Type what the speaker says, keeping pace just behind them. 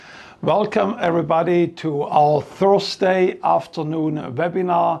Welcome everybody to our Thursday afternoon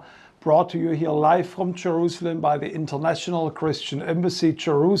webinar brought to you here live from Jerusalem by the International Christian Embassy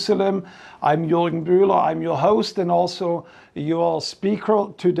Jerusalem. I'm Jürgen Bühler, I'm your host and also your speaker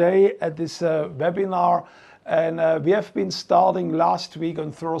today at this webinar. And we have been starting last week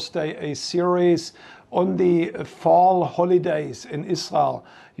on Thursday a series on the fall holidays in Israel.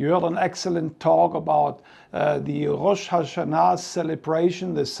 You heard an excellent talk about the Rosh Hashanah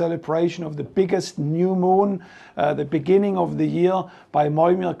celebration, the celebration of the biggest new moon, the beginning of the year by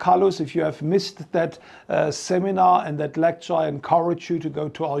Moimir Kalus. If you have missed that seminar and that lecture, I encourage you to go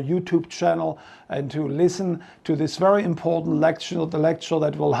to our YouTube channel and to listen to this very important lecture, the lecture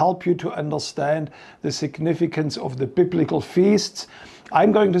that will help you to understand the significance of the biblical feasts.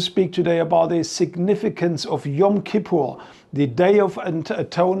 I'm going to speak today about the significance of Yom Kippur, the Day of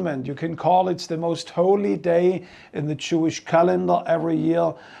Atonement. You can call it the most holy day in the Jewish calendar every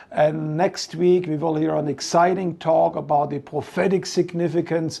year. And next week we will hear an exciting talk about the prophetic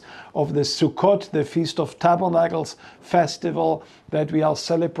significance of the Sukkot, the Feast of Tabernacles festival that we are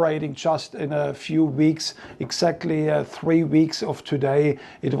celebrating just in a few weeks, exactly 3 weeks of today.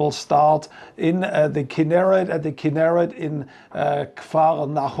 It will start in the Kinneret in Kfar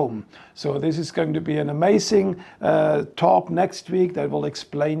Nahum. So this is going to be an amazing talk next week that will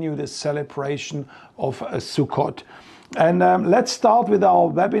explain you the celebration of Sukkot. And let's start with our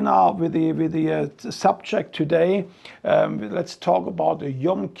webinar with the subject today. Let's talk about the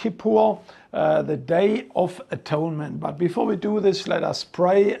Yom Kippur, the Day of Atonement. But before we do this, let us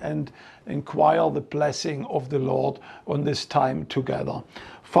pray and inquire the blessing of the Lord on this time together.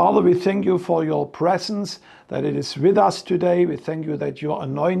 Father, we thank you for your presence, that it is with us today. We thank you that your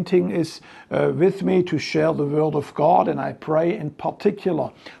anointing is with me to share the word of God. And I pray in particular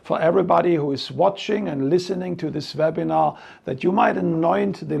for everybody who is watching and listening to this webinar, that you might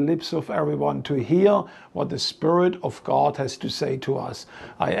anoint the lips of everyone to hear what the Spirit of God has to say to us.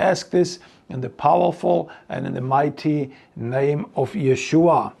 I ask this in the powerful and in the mighty name of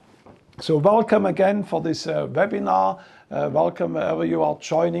Yeshua. So welcome again for this webinar. Welcome wherever you are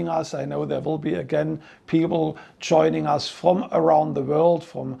joining us. I know there will be again people joining us from around the world,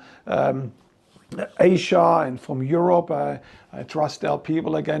 from Asia and from Europe. I trust there are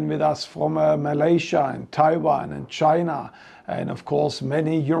people again with us from Malaysia and Taiwan and China and of course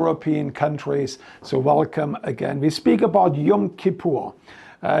many European countries. So welcome again. We speak about Yom Kippur.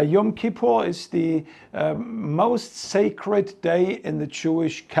 Yom Kippur is the most sacred day in the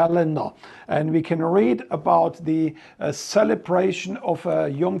Jewish calendar. And we can read about the celebration of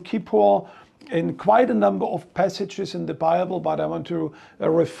Yom Kippur in quite a number of passages in the Bible, but I want to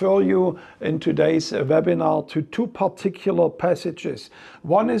refer you in today's webinar to two particular passages.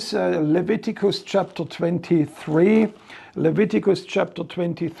 One is Leviticus chapter 23. Leviticus chapter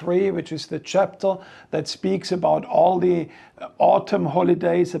 23, which is the chapter that speaks about all the autumn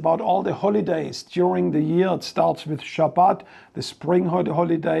holidays, about all the holidays during the year. It starts with Shabbat, the spring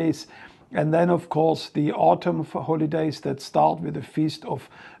holidays, and then of course the autumn holidays that start with the Feast of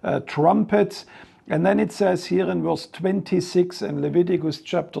Trumpets. And then it says here in verse 26 in Leviticus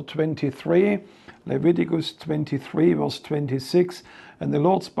chapter 23, Leviticus 23 verse 26, and the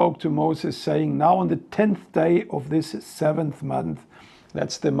Lord spoke to Moses saying, now on the 10th day of this 7th month,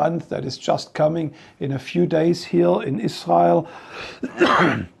 that's the month that is just coming in a few days here in Israel.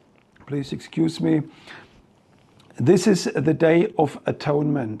 Please excuse me. This is the Day of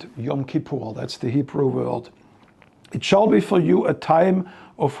Atonement, Yom Kippur, that's the Hebrew word. It shall be for you a time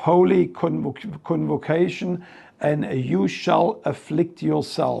of holy convocation, and you shall afflict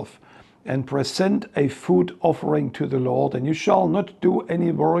yourself and present a food offering to the Lord. And you shall not do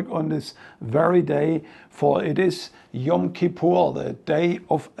any work on this very day, for it is Yom Kippur, the Day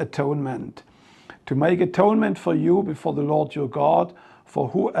of Atonement, to make atonement for you before the Lord your God. For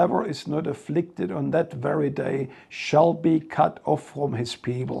whoever is not afflicted on that very day shall be cut off from his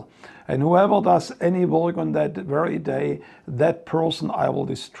people. And whoever does any work on that very day, that person I will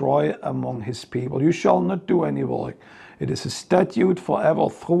destroy among his people. You shall not do any work. It is a statute forever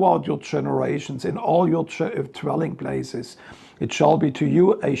throughout your generations in all your dwelling places. It shall be to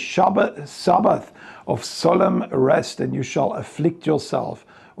you a Sabbath of solemn rest, and you shall afflict yourself.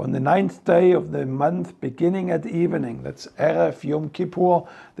 On the 9th day of the month, beginning at evening, that's Erev Yom Kippur,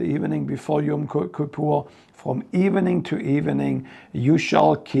 the evening before Yom Kippur, from evening to evening, you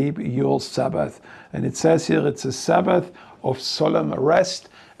shall keep your Sabbath. And it says here it's a Sabbath of solemn rest.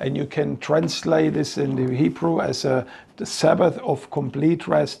 and you can translate this in the Hebrew as the Sabbath of complete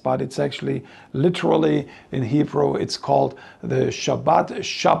rest, but it's actually literally in Hebrew it's called the Shabbat,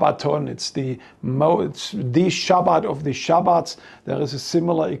 Shabbaton. It's the Shabbat of the Shabbats. There is a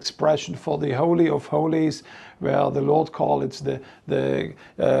similar expression for the Holy of Holies, where the Lord calls it the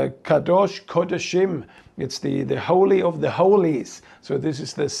Kadosh Kodeshim. It's the Holy of the Holies. So this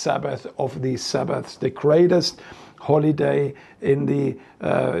is the Sabbath of the Sabbaths, the greatest holiday in the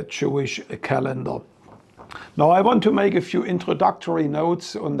Jewish calendar. Now I want to make a few introductory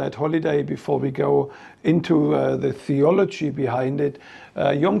notes on that holiday before we go into the theology behind it.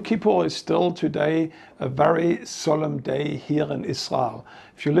 Yom Kippur is still today a very solemn day here in Israel.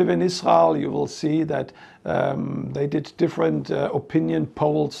 If you live in Israel, you will see that they did different opinion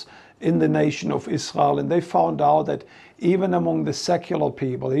polls in the nation of Israel, and they found out that even among the secular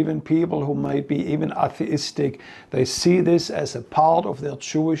people, even people who might be even atheistic, they see this as a part of their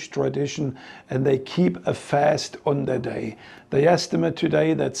Jewish tradition, and they keep a fast on the day. They estimate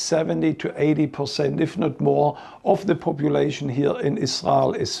today that 70 to 80%, if not more, of the population here in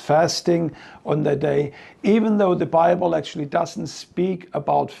Israel is fasting on the day, even though the Bible actually doesn't speak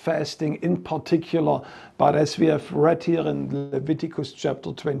about fasting in particular. But as we have read here in Leviticus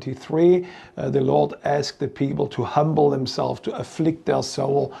chapter 23, the Lord asked the people to humble themselves, to afflict their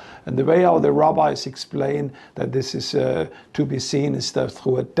soul. And the way how the rabbis explain that this is to be seen is that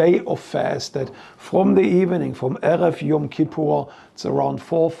through a day of fast, that from the evening, from Erev Yom Kippur, it's around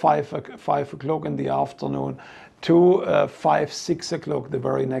 5 o'clock in the afternoon, to 5, 6 o'clock the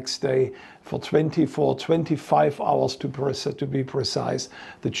very next day, for 25 hours to be precise,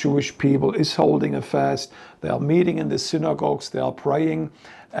 the Jewish people is holding a fast. They are meeting in the synagogues, they are praying.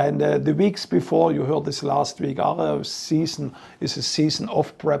 And the weeks before, you heard this last week, our season is a season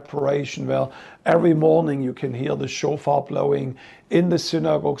of preparation, where every morning you can hear the shofar blowing in the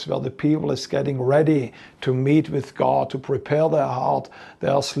synagogues, where the people is getting ready to meet with God, to prepare their heart.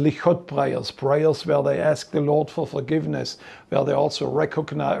 There are slichot prayers where they ask the Lord for forgiveness, where they also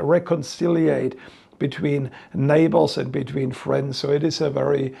reconciliate between neighbors and between friends. So it is a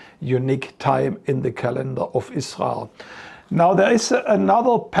very unique time in the calendar of Israel. Now there is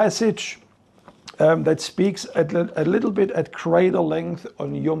another passage that speaks a little bit at greater length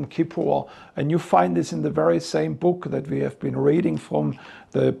on Yom Kippur, and you find this in the very same book that we have been reading from,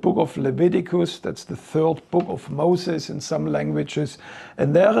 the book of Leviticus. That's the third book of Moses in some languages.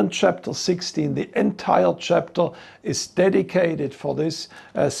 And there in chapter 16, the entire chapter is dedicated for this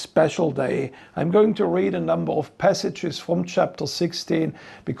special day. I'm going to read a number of passages from chapter 16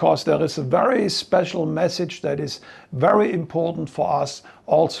 because there is a very special message that is very important for us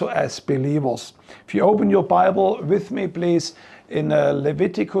also as believers. If you open your Bible with me, please, in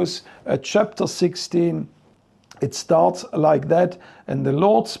Leviticus chapter 16, it starts like that. And the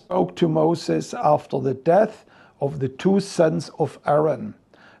Lord spoke to Moses after the death of the 2 sons of Aaron,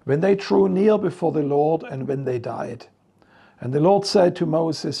 when they drew near before the Lord and when they died. And the Lord said to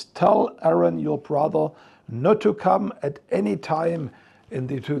Moses, tell Aaron your brother not to come at any time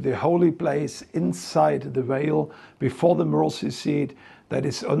to the holy place inside the veil before the mercy seat that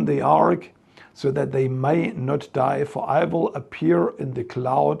is on the ark, so that they may not die, for I will appear in the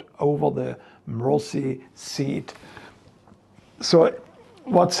cloud over the mercy seat. So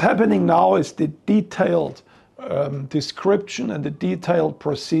what's happening now is the detailed description and the detailed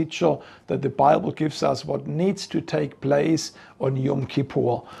procedure that the Bible gives us what needs to take place on Yom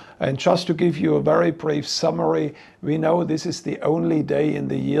Kippur. And just to give you a very brief summary, we know this is the only day in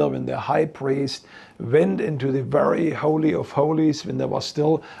the year when the high priest went into the very holy of holies, when there was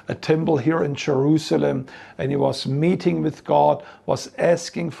still a temple here in Jerusalem, and he was meeting with God, was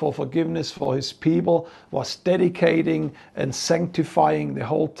asking for forgiveness for his people, was dedicating and sanctifying the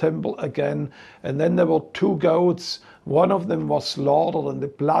whole temple again. And then there were 2 goats. One of them was slaughtered and the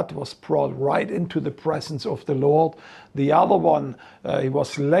blood was brought right into the presence of the Lord. The other one, he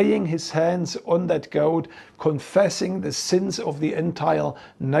was laying his hands on that goat, confessing the sins of the entire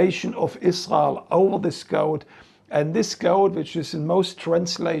nation of Israel over this goat. And this goat, which is in most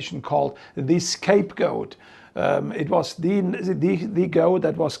translation called the scapegoat, it was the goat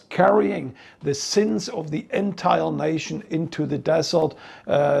that was carrying the sins of the entire nation into the desert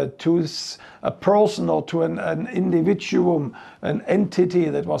to a person or to an individuum, an entity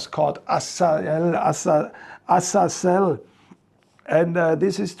that was called Azazel. And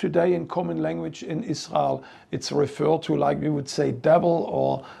this is today in common language in Israel. It's referred to, like we would say,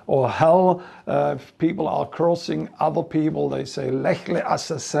 devil or hell. If people are cursing other people, they say, Lech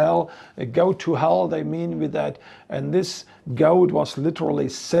le'Azazel, go to hell, they mean with that. And this goat was literally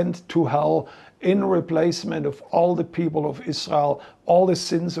sent to hell in replacement of all the people of Israel. All the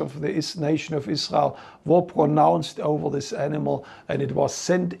sins of the nation of Israel were pronounced over this animal, and it was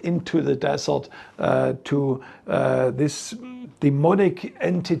sent into the desert to this demonic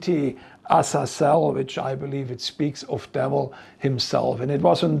entity Azazel, which I believe it speaks of devil himself. And it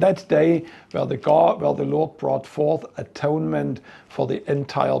was on that day where the Lord brought forth atonement for the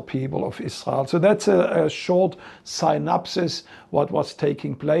entire people of Israel. So that's a short synopsis what was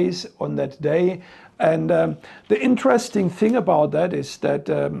taking place on that day. And the interesting thing about that is that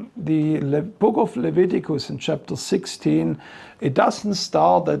the book of Leviticus in chapter 16, it doesn't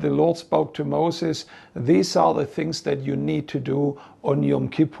start that the Lord spoke to Moses, these are the things that you need to do on Yom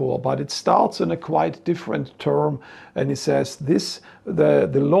Kippur, but it starts in a quite different term, and he says the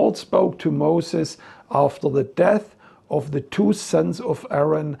Lord spoke to Moses after the death of the two sons of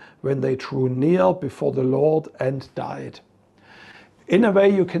Aaron when they drew near before the Lord and died. In a way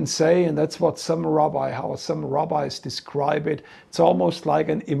you can say, and that's what how some rabbis describe it, it's almost like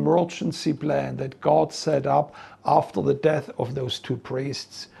an emergency plan that God set up after the death of those two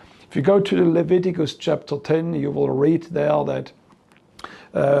priests. If you go to Leviticus chapter 10, you will read there that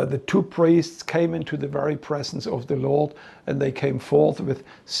the two priests came into the very presence of the Lord, and they came forth with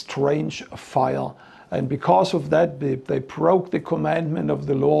strange fire. And because of that, they broke the commandment of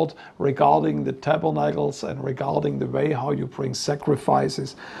the Lord regarding the tabernacles and regarding the way how you bring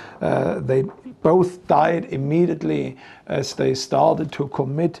sacrifices. They both died immediately as they started to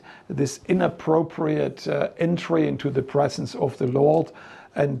commit this inappropriate entry into the presence of the Lord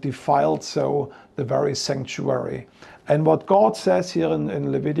and defiled so the very sanctuary. And what God says here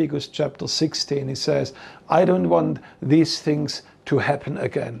in Leviticus chapter 16, he says, I don't want these things to happen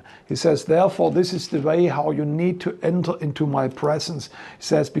again. He says, therefore, this is the way how you need to enter into my presence. He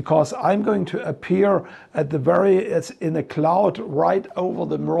says, because I'm going to appear as in a cloud right over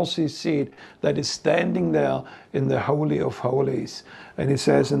the mercy seat that is standing there in the Holy of Holies. And he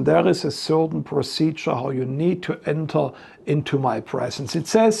says, and there is a certain procedure how you need to enter into my presence. It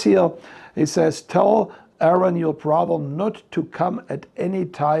says here, he says, tell Aaron your brother not to come at any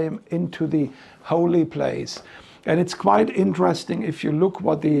time into the holy place. And it's quite interesting if you look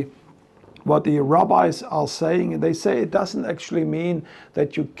what the rabbis are saying. And they say it doesn't actually mean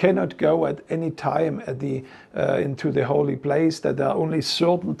that you cannot go at any time into the holy place, that there are only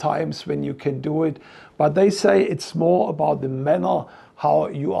certain times when you can do it. But they say it's more about the manner how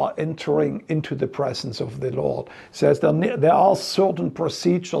you are entering into the presence of the Lord. It says there are certain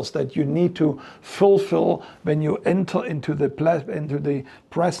procedures that you need to fulfill when you enter into the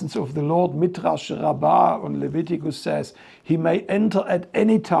presence of the Lord. Midrash Rabbah on Leviticus says he may enter at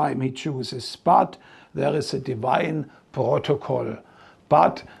any time he chooses, but there is a divine protocol.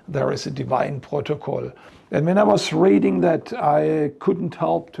 And when I was reading that, I couldn't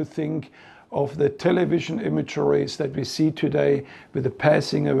help to think of the television imageries that we see today with the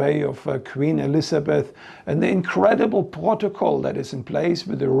passing away of Queen Elizabeth and the incredible protocol that is in place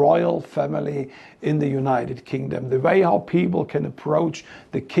with the royal family in the United Kingdom. The way how people can approach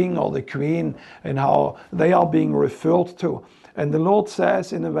the king or the queen and how they are being referred to. And the Lord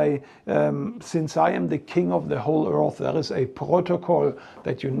says in a way, since I am the king of the whole earth, there is a protocol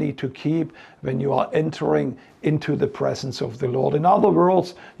that you need to keep when you are entering into the presence of the Lord. In other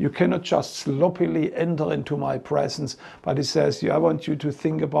words, you cannot just sloppily enter into my presence, but he says, I want you to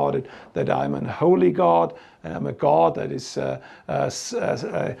think about it, that I'm a holy God, and I'm a God that is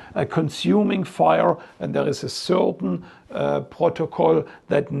a consuming fire, and there is a certain protocol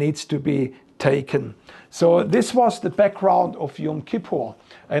that needs to be taken. So this was the background of Yom Kippur.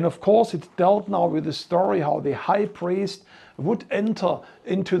 And of course it dealt now with the story how the high priest would enter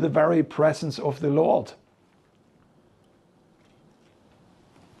into the very presence of the Lord.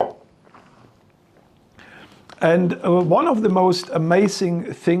 And one of the most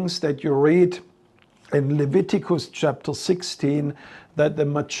amazing things that you read in Leviticus chapter 16, that the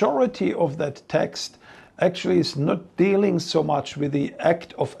majority of that text actually is not dealing so much with the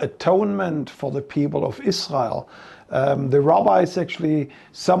act of atonement for the people of Israel. The rabbis actually,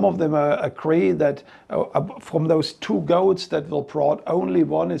 some of them agree that from those two goats that were brought, only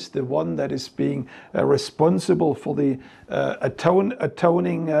one is the one that is being responsible for the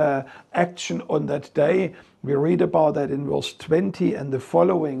atoning action on that day. We read about that in verse 20 and the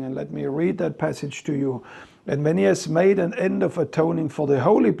following, and let me read that passage to you. And when he has made an end of atoning for the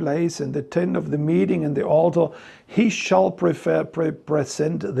holy place and the tent of the meeting and the altar, he shall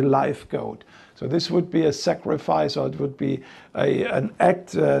present the live goat. So this would be a sacrifice, or it would be an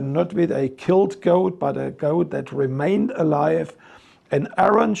act not with a killed goat, but a goat that remained alive. And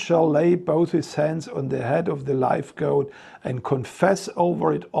Aaron shall lay both his hands on the head of the live goat and confess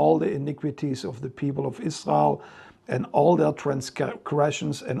over it all the iniquities of the people of Israel and all their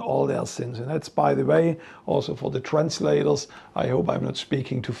transgressions and all their sins. And that's, by the way, also for the translators. I hope I'm not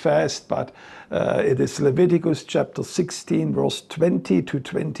speaking too fast, but it is Leviticus chapter 16, verse 20 to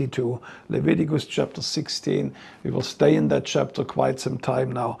 22. Leviticus chapter 16. We will stay in that chapter quite some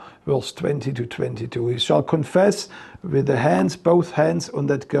time now, verse 20 to 22. He shall confess with the hands, both hands on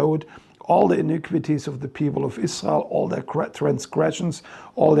that goat, all the iniquities of the people of Israel, all their transgressions,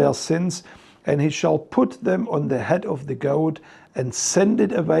 all their sins, and he shall put them on the head of the goat and send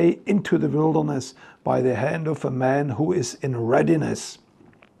it away into the wilderness by the hand of a man who is in readiness.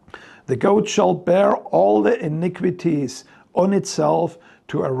 The goat shall bear all the iniquities on itself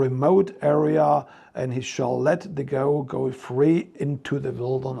to a remote area, and he shall let the goat go free into the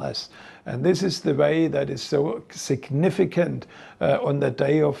wilderness. And this is the way that is so significant on the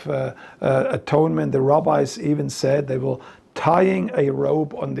Day of Atonement. The rabbis even said they will tying a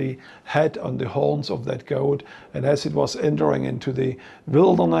rope on the head, on the horns of that goat. And as it was entering into the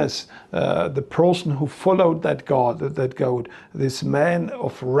wilderness, the person who followed that goat, this man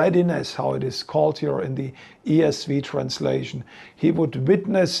of readiness, how it is called here in the ESV translation, he would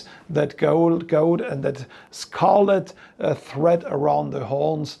witness that goat and that scarlet thread around the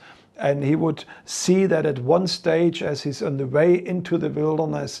horns. And he would see that at one stage, as he's on the way into the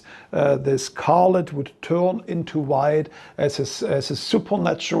wilderness, the scarlet would turn into white as a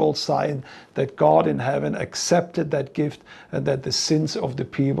supernatural sign that God in heaven accepted that gift and that the sins of the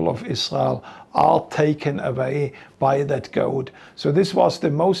people of Israel are taken away by that goat. So this was the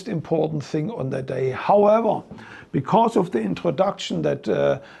most important thing on that day. However, because of the introduction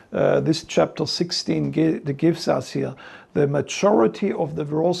that this chapter 16 gives us here, the majority of the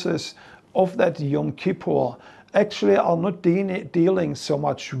verses of that Yom Kippur actually are not dealing so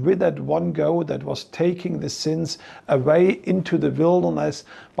much with that one goat that was taking the sins away into the wilderness,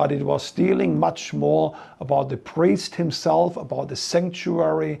 but it was dealing much more about the priest himself, about the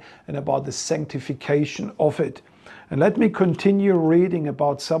sanctuary, and about the sanctification of it. And let me continue reading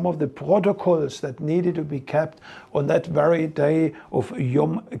about some of the protocols that needed to be kept on that very day of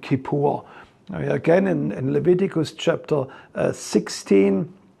Yom Kippur. Again, in Leviticus chapter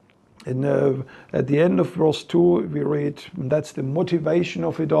 16, at the end of verse 2, we read, and that's the motivation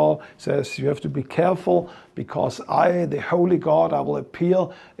of it all, it says, you have to be careful because I, the holy God, I will appear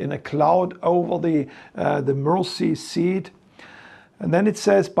in a cloud over the mercy seat. And then it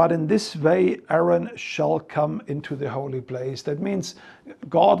says, but in this way Aaron shall come into the holy place. That means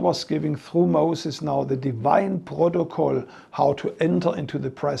God was giving through Moses now the divine protocol how to enter into the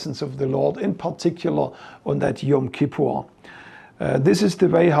presence of the Lord, in particular on that Yom Kippur. This is the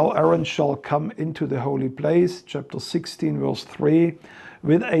way how Aaron shall come into the holy place, chapter 16, verse 3,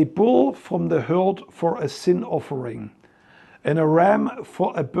 with a bull from the herd for a sin offering, and a ram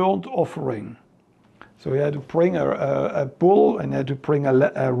for a burnt offering. So he had to bring a bull and he had to bring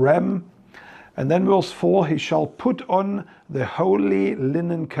a ram. And then verse 4, he shall put on the holy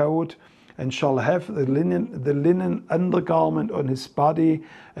linen coat and shall have the linen undergarment on his body,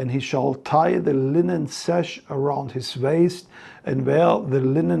 and he shall tie the linen sash around his waist and wear the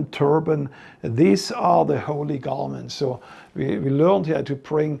linen turban. These are the holy garments. So we learned he had to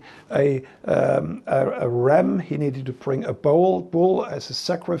bring a ram, he needed to bring a bull as a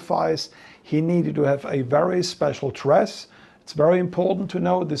sacrifice. He needed to have a very special dress. It's very important to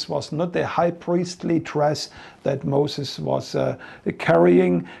know this was not the high priestly dress that Moses was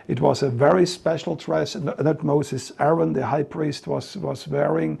carrying. It was a very special dress that Moses, Aaron, the high priest, was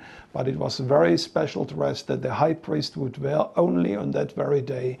wearing, but it was a very special dress that the high priest would wear only on that very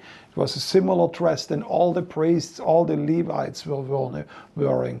day. It was a similar dress than all the priests, all the Levites were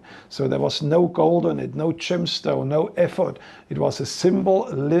wearing. So there was no gold on it, no gemstone, no ephod. It was a simple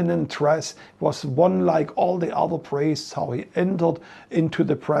linen dress. It was one like all the other priests, how he entered into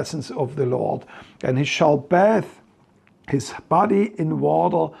the presence of the Lord. And he shall bathe his body in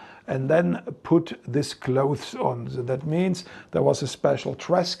water and then put this clothes on. So that means there was a special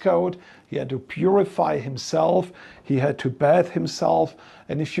dress code. He had to purify himself. He had to bathe himself.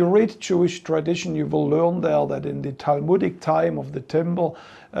 And if you read Jewish tradition, you will learn there that in the Talmudic time of the temple,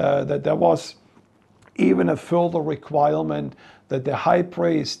 that there was even a further requirement that the high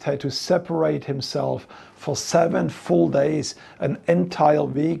priest had to separate himself for 7 full days, an entire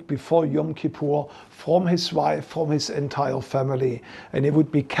week before Yom Kippur, from his wife, from his entire family. And he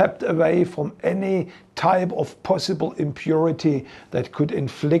would be kept away from any type of possible impurity that could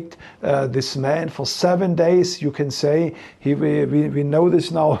inflict this man for 7 days. You can say, we know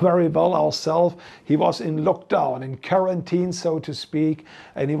this now very well ourselves. He was in lockdown, in quarantine, so to speak,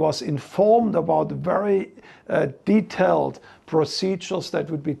 and he was informed about the very detailed procedures that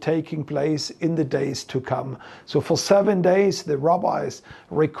would be taking place in the days to come. So for 7 days, the rabbis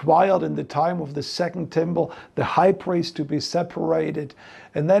required in the time of the Second Temple the high priest to be separated.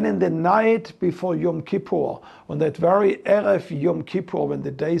 And then in the night before Yom Kippur, on that very Erev Yom Kippur, when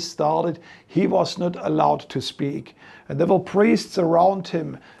the day started, he was not allowed to speak. And there were priests around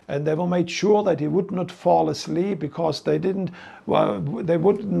him, and they were made sure that he would not fall asleep, because they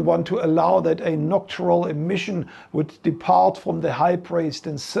wouldn't want to allow that a nocturnal emission would depart from the high priest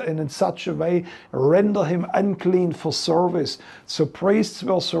and in such a way render him unclean for service. So priests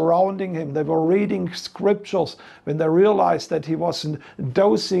were surrounding him. They were reading scriptures. When they realized that he was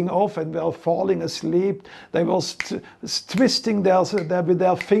dozing off and were falling asleep, they were twisting with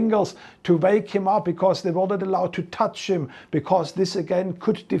their fingers to wake him up, because they were not allowed to touch him, because this again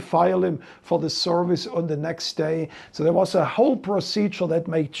could defile him for the service on the next day. So there was a whole procedure that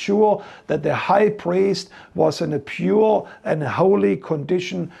made sure that the high priest was in a pure and holy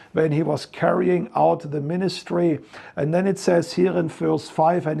condition when he was carrying out the ministry. And then it says here in verse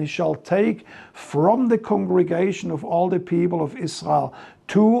 5, and he shall take from the congregation of all the people of Israel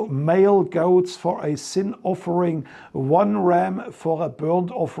 2 male goats for a sin offering, 1 ram for a burnt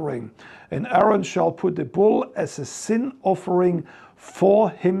offering. And Aaron shall put the bull as a sin offering for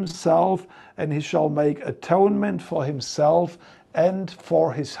himself, and he shall make atonement for himself and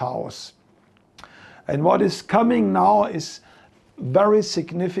for his house. And what is coming now is very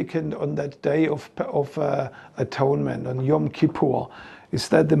significant on that day of atonement, on Yom Kippur, is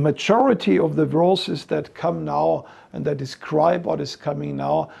that the majority of the verses that come now and that describe what is coming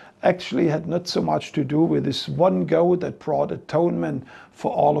now actually had not so much to do with this one goat that brought atonement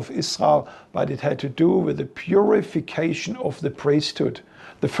for all of Israel, but it had to do with the purification of the priesthood.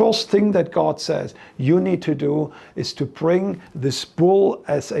 The first thing that God says you need to do is to bring this bull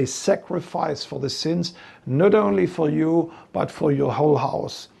as a sacrifice for the sins, not only for you, but for your whole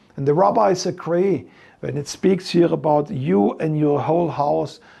house. And the rabbis agree. When it speaks here about you and your whole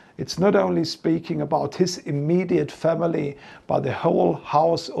house, it's not only speaking about his immediate family, but the whole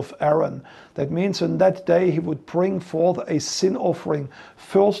house of Aaron. That means on that day he would bring forth a sin offering,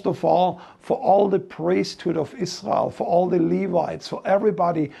 first of all, for all the priesthood of Israel, for all the Levites, for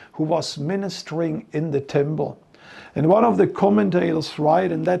everybody who was ministering in the temple. And one of the commentators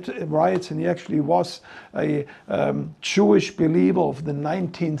writes, and he actually was a Jewish believer of the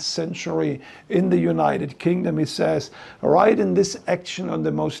 19th century in the United Kingdom. He says, right in this action on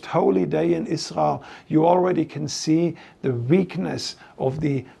the most holy day in Israel, you already can see the weakness of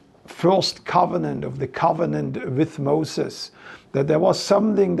the first covenant, of the covenant with Moses. That there was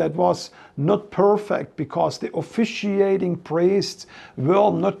something that was not perfect, because the officiating priests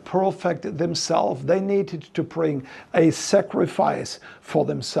were not perfect themselves. They needed to bring a sacrifice for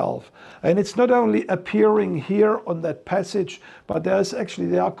themselves. And it's not only appearing here on that passage, but there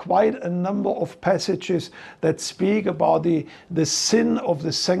are quite a number of passages that speak about the sin of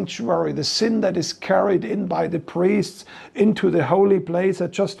the sanctuary, the sin that is carried in by the priests into the holy place. I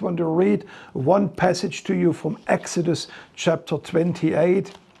just want to read one passage to you from Exodus chapter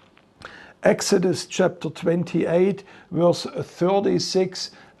 28. Exodus chapter 28, verse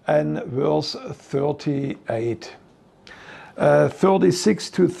 36 and verse 38. 36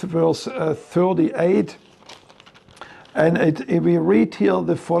 to verse 38. And we read here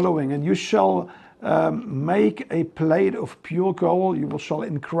the following, and you shall make a plate of pure gold, you shall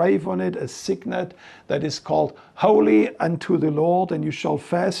engrave on it a signet that is called holy unto the Lord, and you shall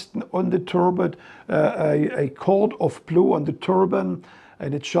fasten on the turban a cord of blue on the turban,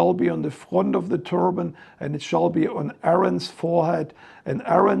 and it shall be on the front of the turban, and it shall be on Aaron's forehead, and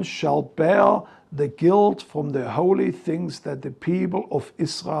Aaron shall bear the guilt from the holy things that the people of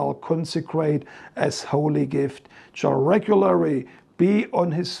Israel consecrate as holy gift, shall regularly be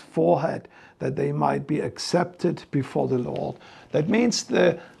on his forehead, that they might be accepted before the Lord. That means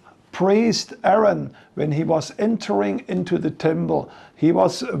the priest Aaron, when he was entering into the temple, he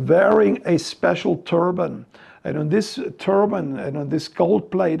was wearing a special turban. And on this turban and on this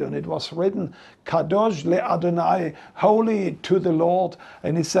gold plate, and it was written, Kadosh le Adonai, holy to the Lord.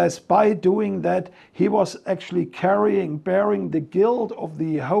 And he says, by doing that, he was actually bearing the guilt of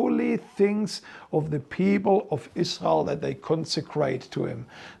the holy things of the people of Israel that they consecrate to him.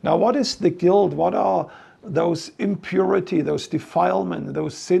 Now, what is the guilt? What are those impurity, those defilement,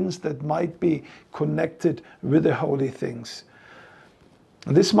 those sins that might be connected with the holy things?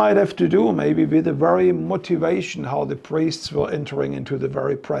 And this might have to do maybe with the very motivation how the priests were entering into the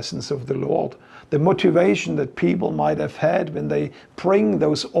very presence of the Lord. The motivation that people might have had when they bring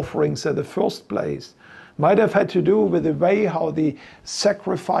those offerings at the first place might have had to do with the way how the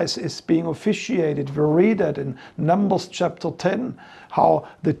sacrifice is being officiated. We read that in Numbers chapter 10, how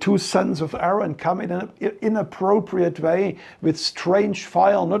the two sons of Aaron come in an inappropriate way with strange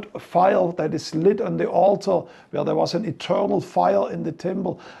fire, not a fire that is lit on the altar where there was an eternal fire in the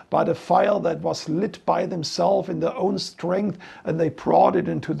temple, but a fire that was lit by themselves in their own strength, and they brought it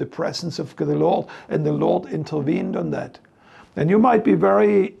into the presence of the Lord, and the Lord intervened on that. And you might be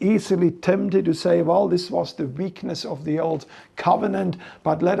very easily tempted to say, well, this was the weakness of the old covenant,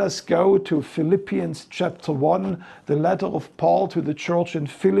 but let us go to Philippians chapter 1, the letter of Paul to the church in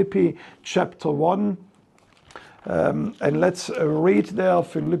Philippi chapter 1. And let's read there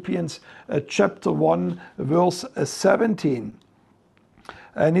Philippians chapter 1, verse 17.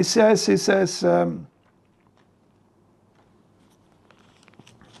 And he says,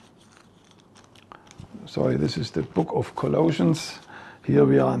 sorry, this is the book of Colossians. Here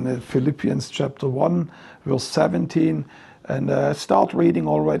we are in Philippians chapter 1, verse 17. And start reading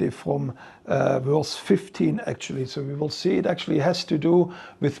already from verse 15 actually. So we will see it actually has to do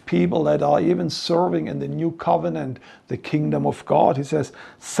with people that are even serving in the new covenant, the kingdom of God. He says,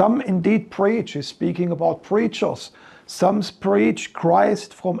 some indeed preach, he's speaking about preachers. Some preach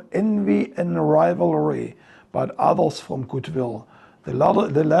Christ from envy and rivalry, but others from goodwill. The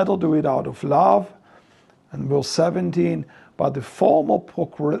latter do it out of love. And verse 17, but the former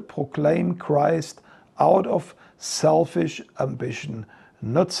proclaim Christ out of selfish ambition,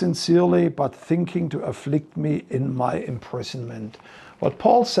 not sincerely, but thinking to afflict me in my imprisonment. What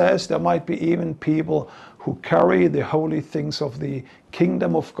Paul says, there might be even people who carry the holy things of the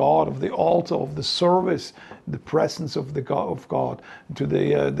kingdom of God, of the altar, of the service, the presence of the God, of God, to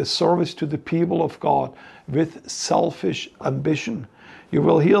the service to the people of God with selfish ambition. You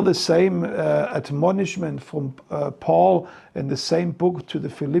will hear the same admonishment from Paul in the same book to the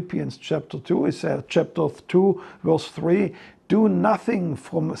Philippians chapter 2. It says, chapter 2, verse 3, do nothing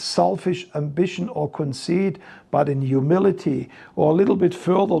from selfish ambition or conceit, but in humility. Or a little bit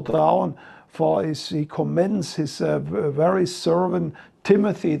further down, for he commends his very servant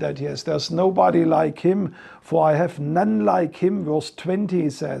Timothy that yes, there's nobody like him, for I have none like him. Verse 20 he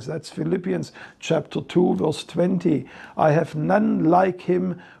says, that's Philippians chapter 2, verse 20. I have none like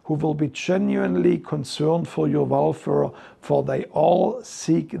him who will be genuinely concerned for your welfare, for they all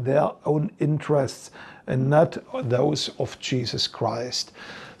seek their own interests and not those of Jesus Christ.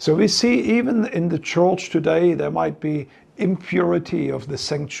 So we see even in the church today, there might be impurity of the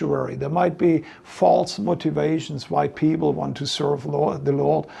sanctuary. There might be false motivations why people want to serve the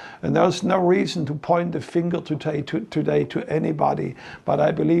Lord. And there's no reason to point the finger today to anybody. But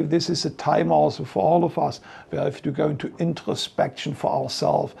I believe this is a time also for all of us where we have to go into introspection for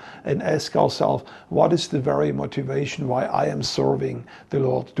ourselves and ask ourselves, what is the very motivation why I am serving the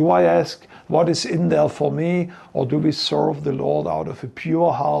Lord? Do I ask what is in there for me, or do we serve the Lord out of a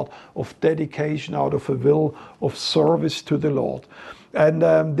pure heart of dedication, out of a will of service to the Lord? And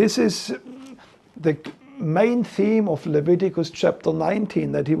this is the main theme of Leviticus chapter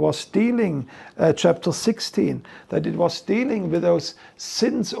 19, that he was dealing, chapter 16, that it was dealing with those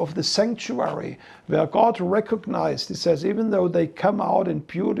sins of the sanctuary, where God recognized, he says, even though they come out in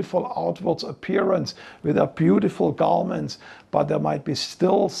beautiful outward appearance with their beautiful garments, but there might be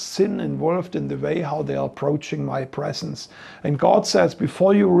still sin involved in the way how they are approaching my presence. And God says,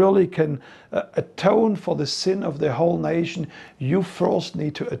 before you really can atone for the sin of the whole nation, you first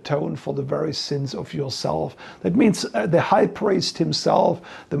need to atone for the very sins of yourself. That means the high priest himself,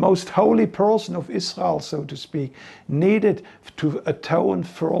 the most holy person of Israel, so to speak, needed to atone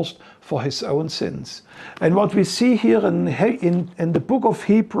first for his own sins. And what we see here in the book of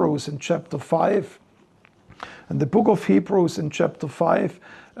Hebrews in chapter 5, in the book of Hebrews in chapter 5,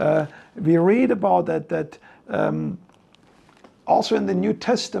 we read about that also in the New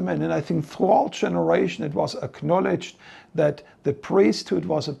Testament, and I think throughout generation it was acknowledged that the priesthood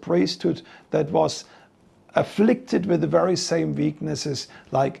was a priesthood that was afflicted with the very same weaknesses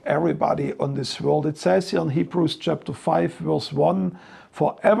like everybody on this world. It says here in Hebrews chapter 5 verse 1,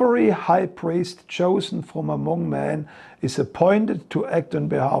 "For every high priest chosen from among men is appointed to act on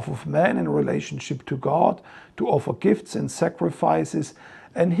behalf of man in relationship to God, to offer gifts and sacrifices,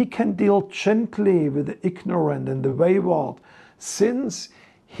 and he can deal gently with the ignorant and the wayward, since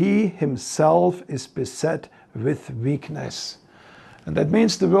he himself is beset with weakness." And that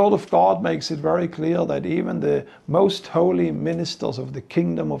means the Word of God makes it very clear that even the most holy ministers of the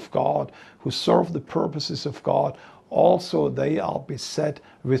kingdom of God, who serve the purposes of God, also they are beset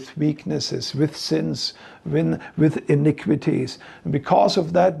with weaknesses, with sins, with iniquities. And because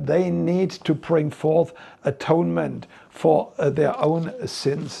of that, they need to bring forth atonement for their own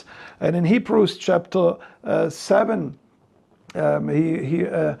sins. And in Hebrews chapter 7, he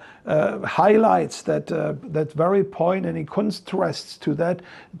highlights that very point, and he contrasts to that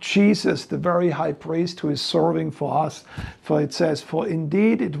Jesus, the very high priest who is serving for us. For it says, "For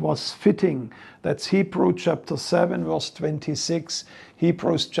indeed it was fitting," that's Hebrews chapter 7 verse 26,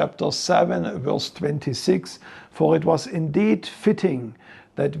 Hebrews chapter 7 verse 26, "For it was indeed fitting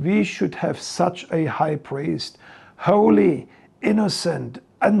that we should have such a high priest, holy, innocent,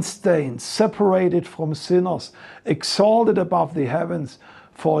 unstained, separated from sinners, exalted above the heavens.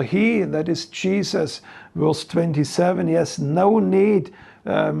 For he," that is Jesus, verse 27, "he has no need,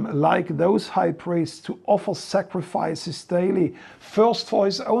 like those high priests, to offer sacrifices daily, first for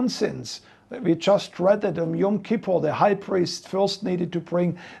his own sins." We just read that on Yom Kippur, the high priest first needed to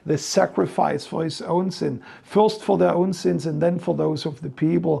bring the sacrifice for his own sin, first for their own sins and then for those of the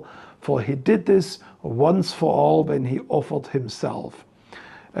people. For he did this once for all when he offered himself.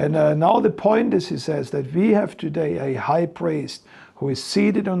 And now the point is, he says, that we have today a high priest who is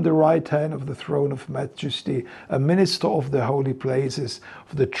seated on the right hand of the throne of majesty, a minister of the holy places,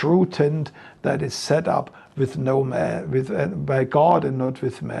 of the true tent that is set up with no man, by God and not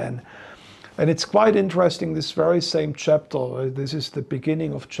with man. And it's quite interesting, this very same chapter, this is the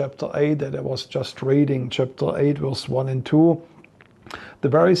beginning of chapter 8 that I was just reading, chapter 8 verse 1 and 2. The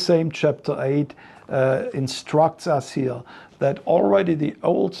very same chapter 8 instructs us here that already the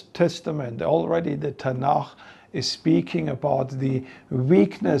Old Testament, already the Tanakh, is speaking about the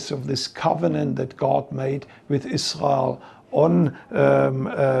weakness of this covenant that God made with Israel on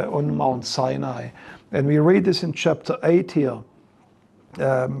Mount Sinai. And we read this in chapter 8 here,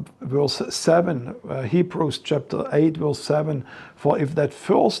 verse 7, Hebrews chapter 8 verse 7, "For if that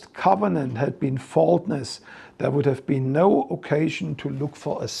first covenant had been faultless, there would have been no occasion to look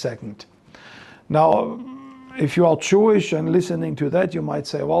for a second." Now, if you are Jewish and listening to that, you might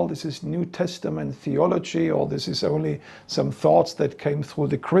say, well, this is New Testament theology, or this is only some thoughts that came through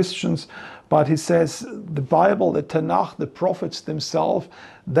the Christians. But he says the Bible, the Tanakh, the prophets themselves,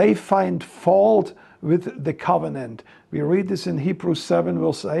 they find fault with the covenant. We read this in Hebrews 7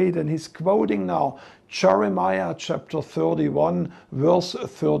 verse 8, and he's quoting now Jeremiah chapter 31 verse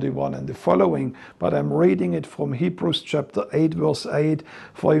 31 and the following, but I'm reading it from Hebrews chapter 8 verse 8.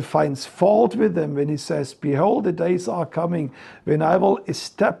 "For he finds fault with them when he says, Behold, the days are coming when I will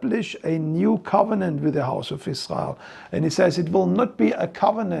establish a new covenant with the house of Israel." And he says it will not be a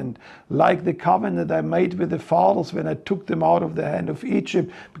covenant like the covenant I made with the fathers when I took them out of the hand of Egypt,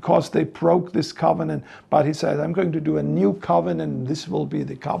 because they broke this covenant. But he says, I'm going to do a new covenant. This will be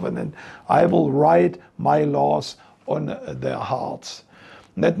the covenant. I will write my laws on their hearts.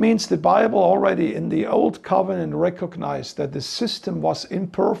 And that means the Bible already in the Old Covenant recognized that the system was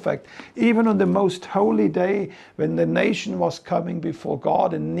imperfect. Even on the most holy day, when the nation was coming before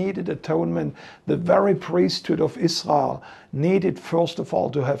God and needed atonement, the very priesthood of Israel needed first of all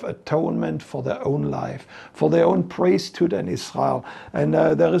to have atonement for their own life, for their own priesthood in Israel. And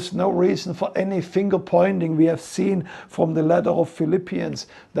there is no reason for any finger pointing. We have seen from the letter of Philippians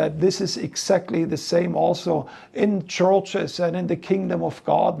that this is exactly the same also in churches and in the kingdom of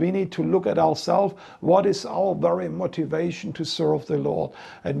God. We need to look at ourselves. What is our very motivation to serve the Lord?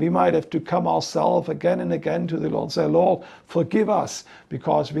 And we might have to come ourselves again and again to the Lord and say, Lord, forgive us,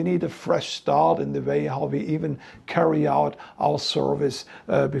 because we need a fresh start in the way how we even carry out our service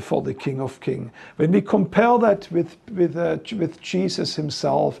before the King of Kings. When we compare that with Jesus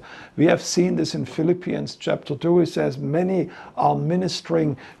himself, we have seen this in Philippians chapter 2. He says, many are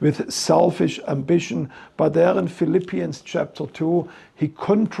ministering with selfish ambition, but there in Philippians chapter 2, he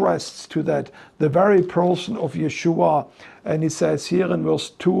contrasts to that the very person of Yeshua. And he says here in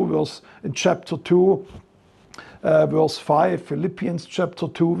in chapter 2, verse 5, Philippians chapter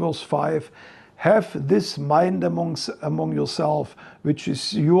 2, verse 5, "Have this mind among yourself, which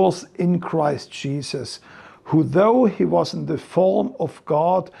is yours in Christ Jesus, who though he was in the form of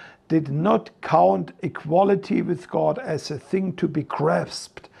God, did not count equality with God as a thing to be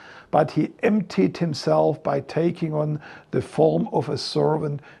grasped, but he emptied himself by taking on the form of a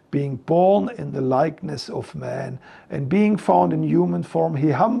servant, being born in the likeness of man, and being found in human form,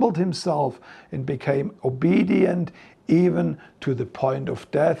 he humbled himself and became obedient even to the point of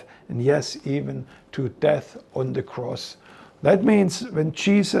death, and yes, even to death on the cross. That means when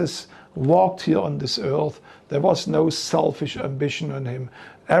Jesus walked here on this earth, there was no selfish ambition on him.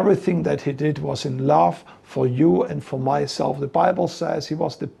 Everything that he did was in love for you and for myself. The Bible says he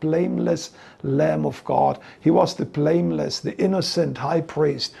was the blameless Lamb of God. He was the blameless, the innocent high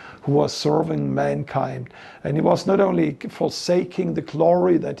priest who was serving mankind. And he was not only forsaking the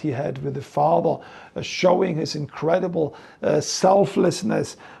glory that he had with the Father, showing his incredible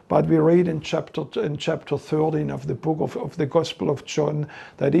selflessness, but we read in chapter 13 of the book of the Gospel of John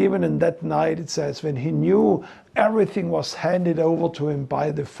that even in that night, it says, when he knew everything was handed over to him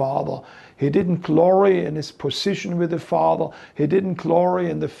by the Father, he didn't glory in his position with the Father. He didn't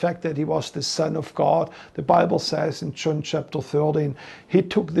glory in the fact that he was the Son of God. The Bible says in John chapter 13, he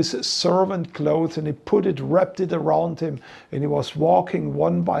took this servant clothes and he wrapped it around him, and he was walking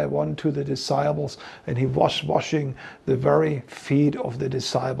one by one to the disciples, and he was washing the very feet of the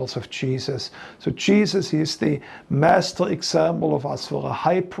disciples of Jesus. So Jesus, he is the master example of us for a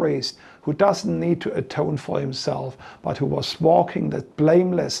high priest who doesn't need to atone for himself, but who was walking that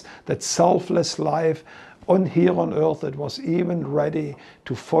blameless, that selfless life here on earth, that was even ready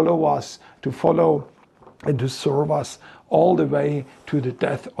to follow us, to follow and to serve us all the way to the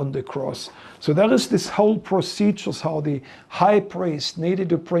death on the cross. So there is this whole procedures how the high priest needed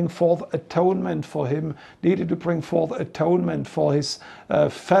to bring forth atonement for him, needed to bring forth atonement for his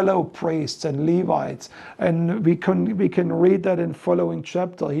fellow priests and Levites. And we can read that in following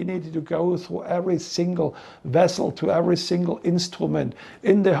chapter. He needed to go through every single vessel, to every single instrument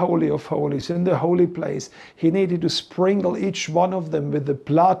in the Holy of Holies, in the holy place. He needed to sprinkle each one of them with the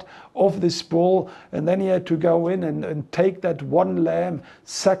blood of this bull, and then he had to go in and take that one lamb,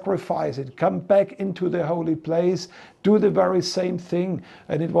 sacrifice it, come back into the holy place, do the very same thing.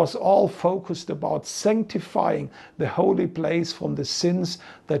 And it was all focused about sanctifying the holy place from the sins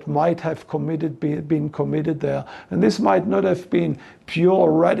that might have been committed there. And this might not have been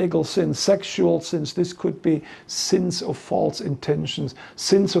pure radical sins, sexual sins. This could be sins of false intentions,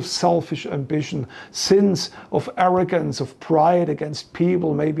 sins of selfish ambition, sins of arrogance, of pride against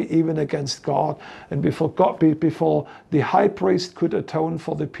people, maybe even against God. And before the high priest could atone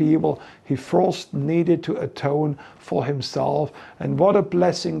for the people, he first needed to atone for himself. And what a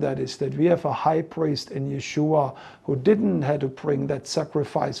blessing that is, that we have a high priest in Yeshua who didn't have to bring that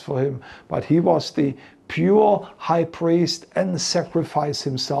sacrifice for him, but he was the pure high priest and sacrifice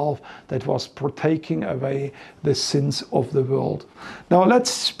himself that was taking away the sins of the world. Now let's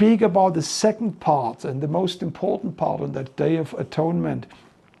speak about the second part and the most important part on that Day of Atonement.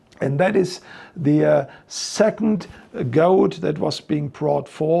 And that is the second goat that was being brought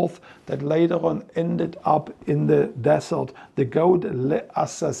forth, that later on ended up in the desert, the goat Le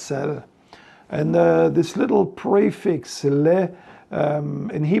Azazel. And this little prefix Le,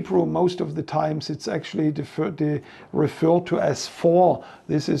 in Hebrew, most of the times it's actually referred to as for.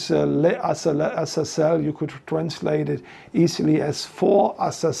 This is Le Azazel. You could translate it easily as for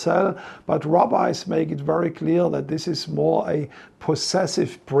Azazel, but rabbis make it very clear that this is more a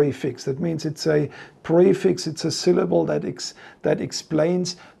possessive prefix. That means it's a prefix, it's a syllable that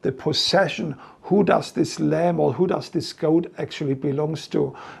explains the possession. Who does this lamb or who does this goat actually belongs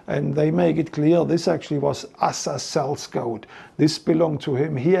to? And they make it clear this actually was Azazel's goat. This belonged to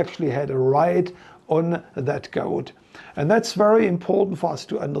him. He actually had a right on that goat. And that's very important for us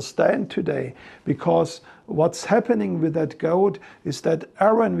to understand today, because what's happening with that goat is that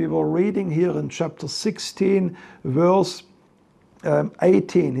Aaron, we were reading here in chapter 16, verse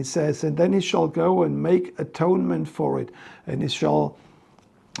 18, he says, and then he shall go and make atonement for it, and he shall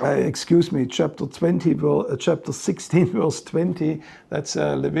chapter 16, verse 20, that's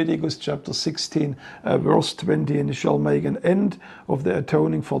Leviticus chapter 16, verse 20, and he shall make an end of the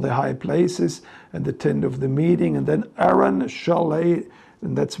atoning for the high places and the tent of the meeting, and then Aaron shall lay,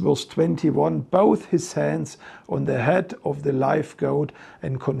 and that's verse 21, both his hands on the head of the live goat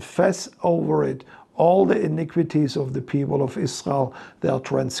and confess over it all the iniquities of the people of Israel, their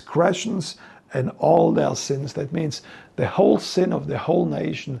transgressions and all their sins. That means the whole sin of the whole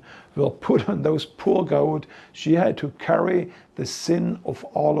nation were put on those poor goat. She had to carry the sin of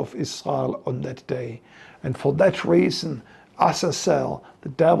all of Israel on that day. And for that reason, Azazel, the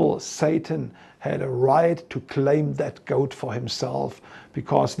devil, Satan, had a right to claim that goat for himself,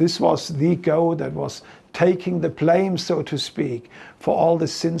 because this was the goat that was taking the blame, so to speak, for all the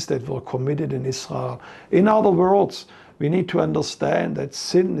sins that were committed in Israel. In other words, we need to understand that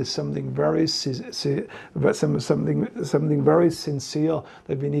sin is something very something very sincere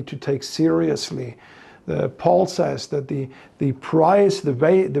that we need to take seriously. Paul says that the price,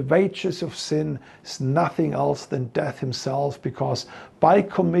 the wages of sin is nothing else than death himself, because by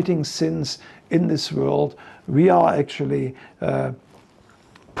committing sins in this world, we are actually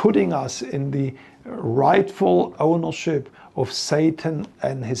putting us in the rightful ownership of Satan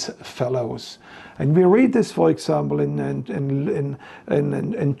and his fellows. And we read this, for example, in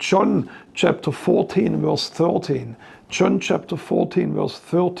John chapter 14, verse 13. John chapter 14, verse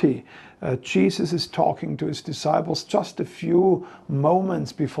 30. Jesus is talking to his disciples just a few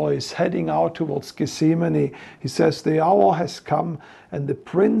moments before he's heading out towards Gethsemane. He says, "The hour has come, and the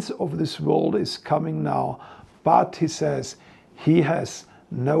prince of this world is coming now. But," he says, "he has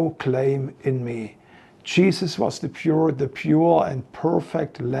no claim in me." Jesus was the pure and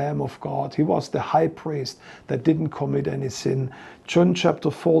perfect Lamb of God. He was the high priest that didn't commit any sin. John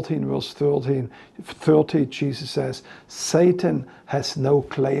chapter 14, verse 30, Jesus says, "Satan has no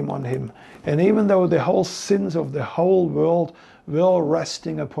claim on him." And even though the whole sins of the whole world were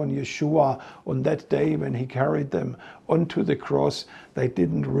resting upon Yeshua on that day when he carried them onto the cross, they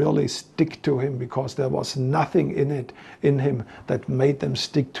didn't really stick to him, because there was nothing in him that made them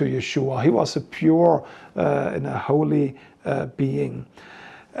stick to Yeshua. He was a pure and a holy being.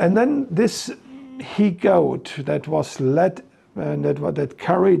 And then this he-goat that was led and that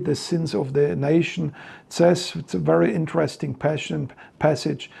carried the sins of the nation, it says, it's a very interesting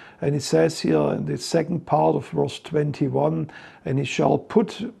passage, and it says here in the second part of verse 21, "And he shall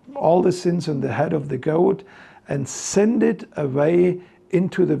put all the sins on the head of the goat, and send it away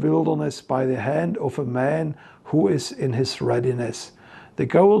into the wilderness by the hand of a man who is in his readiness. The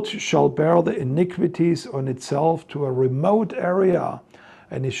goat shall bear the iniquities on itself to a remote area,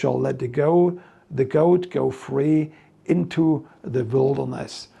 and he shall let the goat go free into the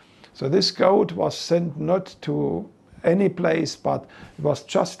wilderness." So this goat was sent not to any place, but it was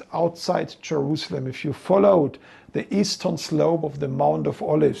just outside Jerusalem. If you followed the eastern slope of the Mount of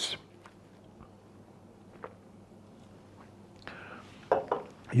Olives,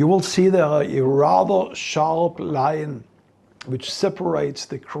 you will see there a rather sharp line which separates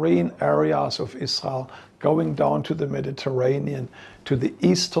the green areas of Israel going down to the Mediterranean, to the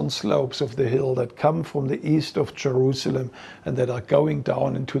eastern slopes of the hill that come from the east of Jerusalem and that are going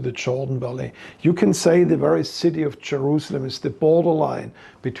down into the Jordan Valley. You can say the very city of Jerusalem is the borderline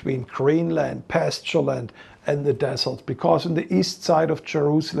between green land, pasture land, and the desert, because on the east side of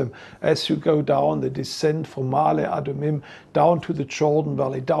Jerusalem, as you go down the descent from Male Adumim down to the Jordan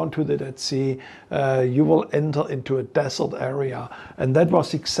Valley, down to the Dead Sea, you will enter into a desert area. And that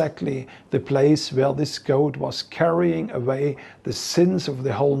was exactly the place where this goat was carrying away the sins of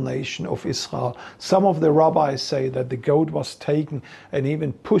the whole nation of Israel. Some of the rabbis say that the goat was taken and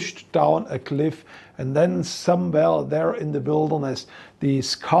even pushed down a cliff, and then somewhere there in the wilderness, the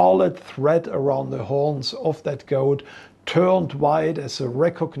scarlet thread around the horns of that goat turned white as a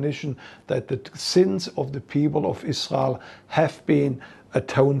recognition that the sins of the people of Israel have been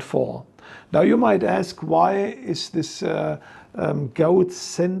atoned for. Now you might ask, why is this goat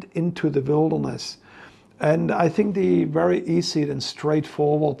sent into the wilderness? And I think the very easy and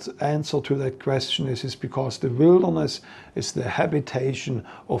straightforward answer to that question is because the wilderness is the habitation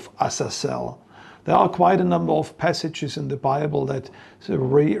of Azazel. There are quite a number of passages in the Bible that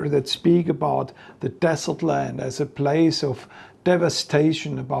speak about the desert land as a place of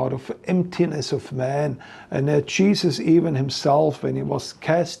devastation, of emptiness of man. And Jesus even himself, when he was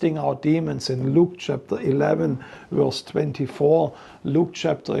casting out demons in Luke chapter 11, verse 24, Luke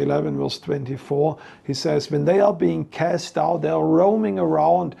chapter 11, verse 24, he says, when they are being cast out, they are roaming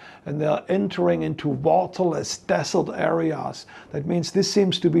around and they are entering into waterless desert areas. That means this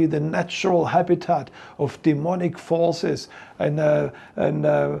seems to be the natural habitat of demonic forces and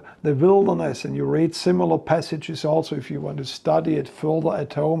the wilderness. And you read similar passages also if you want to study it further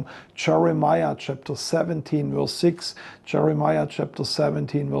at home. Jeremiah chapter 17, verse 6, Jeremiah chapter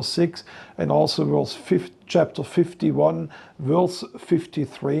 17, verse 6, and also chapter 51, verse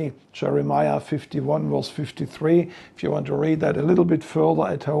 53, Jeremiah 51, verse 53, if you want to read that a little bit further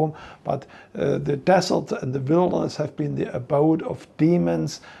at home. But the desert and the wilderness have been the abode of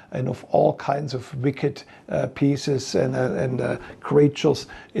demons and of all kinds of wicked pieces and creatures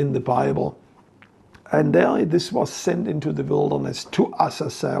in the Bible. And there this was sent into the wilderness to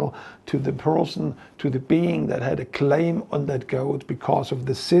Azazel, to the person, to the being that had a claim on that goat because of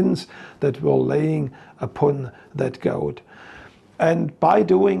the sins that were laying upon that goat. And by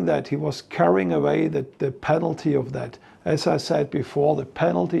doing that, he was carrying away the penalty of that. As I said before, the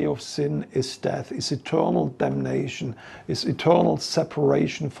penalty of sin is death, is eternal damnation, is eternal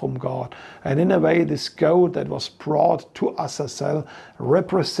separation from God. And in a way, this goat that was brought to Azazel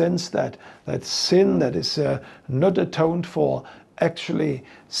represents that sin that is not atoned for. Actually,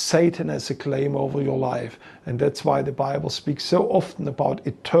 Satan has a claim over your life. And that's why the Bible speaks so often about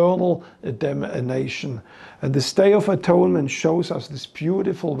eternal damnation. And this Day of Atonement shows us this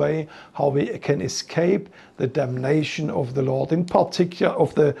beautiful way how we can escape the damnation of the Lord, in particular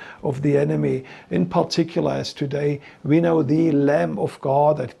of the enemy. In particular, as today we know the Lamb of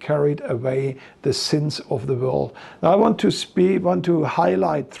God that carried away the sins of the world. Now I want to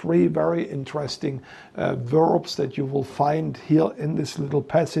highlight three very interesting verbs that you will find here in this little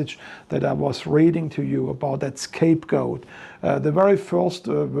passage that I was reading to you about that scapegoat. The very first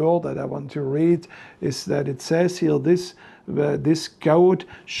word that I want to read is that it says here, this goat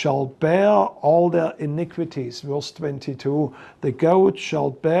shall bear all their iniquities. Verse 22, the goat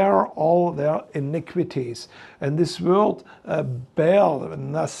shall bear all their iniquities. And this word bear,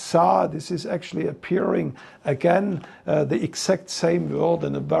 nasa, this is actually appearing again, the exact same word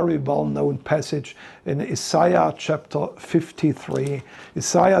in a very well-known passage in Isaiah chapter 53.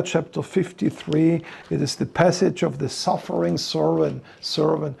 Isaiah chapter 53, it is the passage of the suffering servant,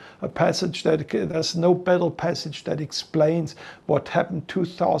 a passage that there's no better passage that explains what happened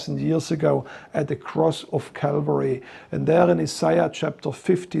 2,000 years ago at the cross of Calvary. And there in Isaiah chapter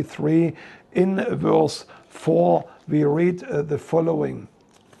 53, in verse 4, we read the following.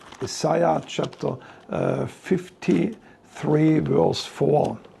 Isaiah chapter 53, verse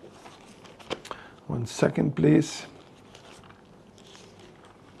 4. 1 second, please.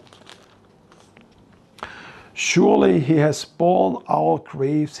 Surely he has borne our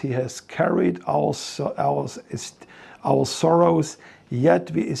griefs, he has carried our sorrows,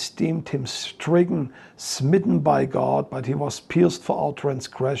 yet we esteemed him stricken, smitten by God, but he was pierced for our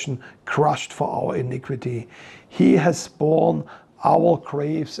transgression, crushed for our iniquity. He has borne our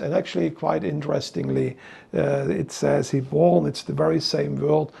griefs. And actually, quite interestingly, it says he borne, it's the very same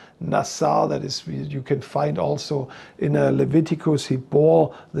word, nasa, that is, you can find also in Leviticus, he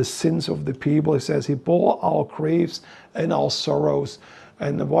bore the sins of the people. It says he bore our griefs and our sorrows.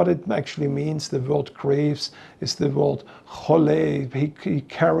 And what it actually means, the word griefs, is the word chole. He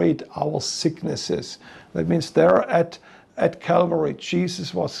carried our sicknesses. That means there at Calvary,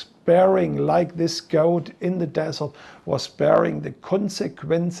 Jesus was bearing, like this goat in the desert, was bearing the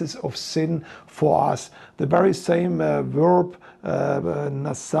consequences of sin for us. The very same verb,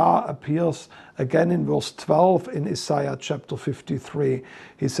 nasa, appears again in verse 12 in Isaiah chapter 53.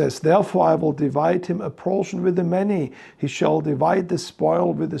 He says, therefore I will divide him a portion with the many. He shall divide the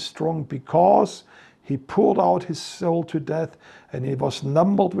spoil with the strong, because he poured out his soul to death, and he was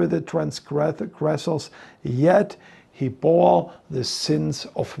numbered with the transgressors, yet he bore the sins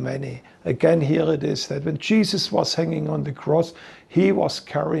of many. Again, here it is that when Jesus was hanging on the cross, he was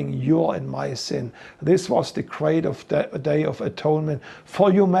carrying your and my sin. This was the great Day of Atonement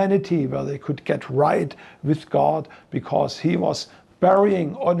for humanity, where they could get right with God, because he was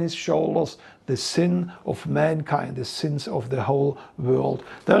bearing on his shoulders the sin of mankind, the sins of the whole world.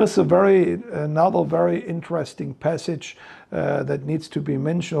 There is another very interesting passage that needs to be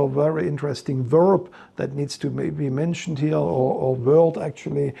mentioned, or very interesting verb that needs to be mentioned here, or word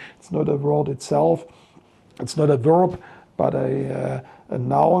actually. It's not a word itself. It's not a verb, but a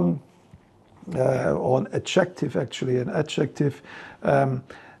noun, or an adjective actually, an adjective.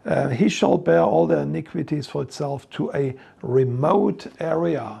 He shall bear all their iniquities for itself to a remote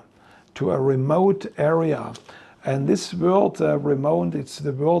area. To a remote area. And this word remote, it's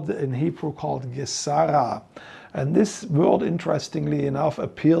the word in Hebrew called gesara. And this word, interestingly enough,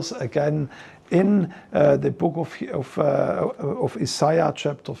 appears again in the book of Isaiah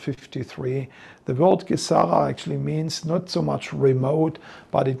chapter 53. The word gesara actually means not so much remote,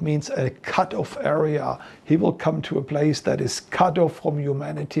 but it means a cut-off area. He will come to a place that is cut off from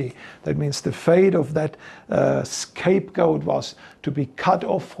humanity. That means the fate of that scapegoat was to be cut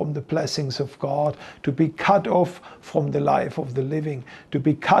off from the blessings of God, to be cut off from the life of the living, to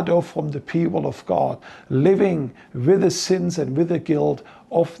be cut off from the people of God, living with the sins and with the guilt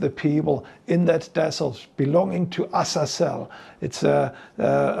of the people in that desert belonging to Azazel. It's a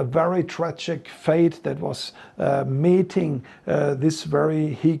very tragic fate that was meeting this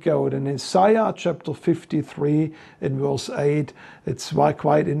very he-goat. In Isaiah chapter 53 in verse 8, it's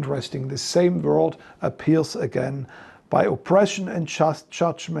quite interesting. The same word appears again. By oppression and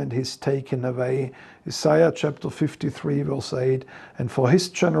judgment he's taken away. Isaiah chapter 53 verse 8. And for his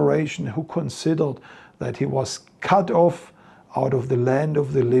generation who considered that he was cut off out of the land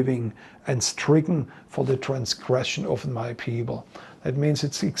of the living and stricken for the transgression of my people. That means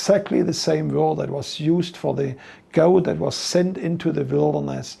it's exactly the same word that was used for the goat that was sent into the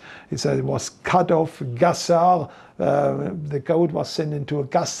wilderness. It said it was cut off, gassar. The goat was sent into a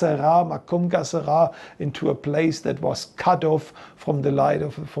gassara, makom gassara, into a place that was cut off from the light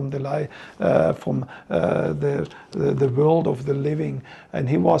of the world of the living, and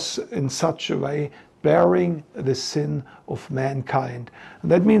he was in such a way bearing the sin of mankind.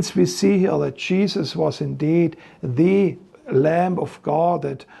 And that means we see here that Jesus was indeed the Lamb of God,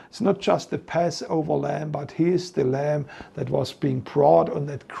 that it's not just the Passover lamb, but he is the lamb that was being brought on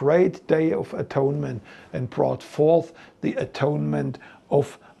that great day of atonement and brought forth the atonement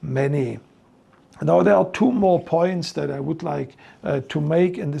of many. Now there are two more points that I would like to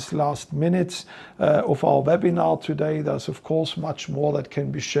make in this last minutes of our webinar today. There's of course much more that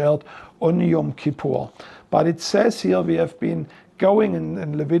can be shared on Yom Kippur. But it says here we have been going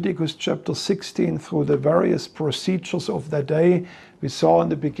in Leviticus chapter 16 through the various procedures of that day. We saw in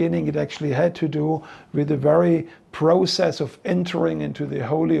the beginning it actually had to do with the very process of entering into the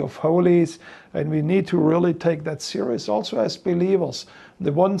Holy of Holies, and we need to really take that serious also as believers.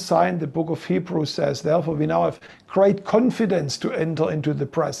 The one sign the book of Hebrews says, therefore we now have great confidence to enter into the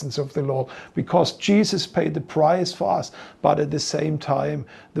presence of the Lord, because Jesus paid the price for us. But at the same time,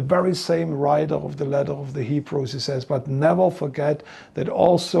 the very same writer of the letter of the Hebrews, he says, but never forget that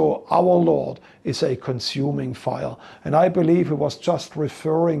also our Lord is a consuming fire. And I believe he was just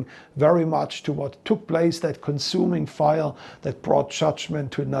referring very much to what took place, that consuming fire that brought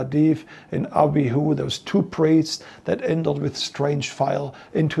judgment to Nadiv and Abihu, those two priests that entered with strange fire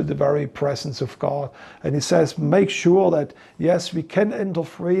into the very presence of God. And he says, make sure that, yes, we can enter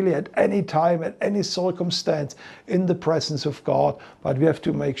freely at any time, at any circumstance in the presence of God, but we have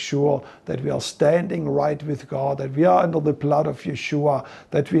to make sure that we are standing right with God, that we are under the blood of Yeshua,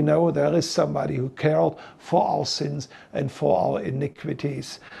 that we know there is somebody who cared for our sins and for our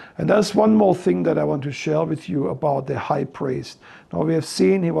iniquities. And there's one more thing that I want to share with you about the high priest. Now we have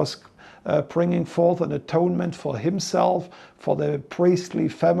seen he was bringing forth an atonement for himself, for the priestly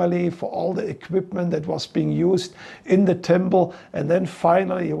family, for all the equipment that was being used in the temple. And then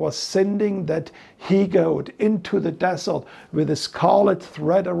finally he was sending that he-goat into the desert with a scarlet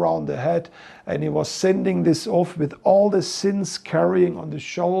thread around the head. And he was sending this off with all the sins carrying on the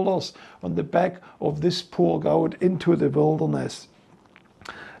shoulders, on the back of this poor goat into the wilderness.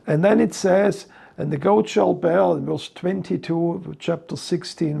 And then it says, and the goat shall bear, in verse 22, chapter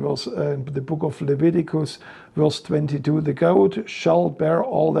 16, the book of Leviticus, verse 22, the goat shall bear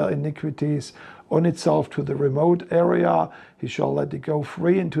all their iniquities on itself to the remote area. He shall let it go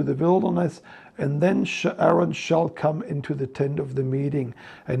free into the wilderness. And then Aaron shall come into the tent of the meeting,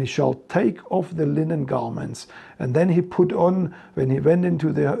 and he shall take off the linen garments. And then he put on when he went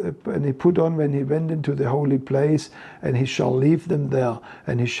into the holy place, and he shall leave them there.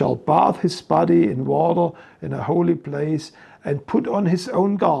 And he shall bathe his body in water in a holy place, and put on his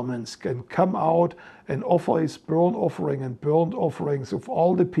own garments, and come out and offer his burnt offering and burnt offerings of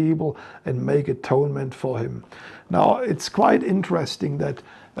all the people, and make atonement for him. Now it's quite interesting that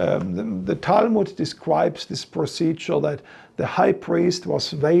the Talmud describes this procedure, that the high priest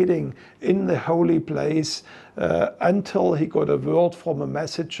was waiting in the holy place until he got a word from a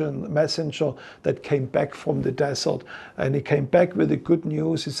messenger that came back from the desert. And he came back with the good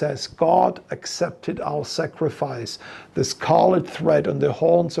news. He says, God accepted our sacrifice. The scarlet thread on the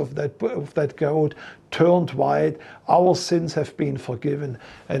horns of that goat turned white. Our sins have been forgiven.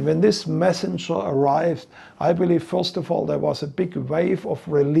 And when this messenger arrived, I believe first of all there was a big wave of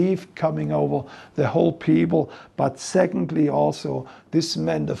relief coming over the whole people, but secondly also this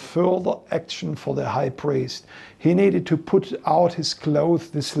meant a further action for the high priest. He needed to put out his clothes,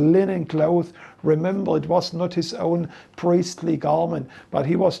 this linen cloth. Remember, it was not his own priestly garment, but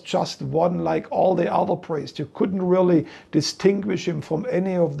he was just one like all the other priests. You couldn't really distinguish him from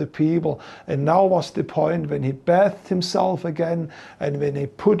any of the people. And now was the point when he bathed himself again, and when he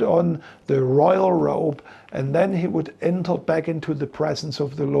put on the royal robe, and then he would enter back into the presence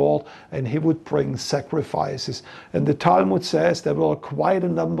of the Lord, and he would bring sacrifices. And the Talmud says there were a quite a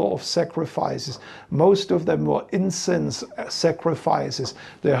number of sacrifices. Most of them were incense sacrifices.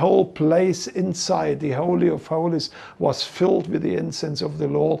 The whole place inside the Holy of Holies was filled with the incense of the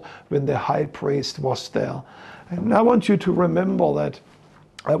Lord when the high priest was there. And I want you to remember that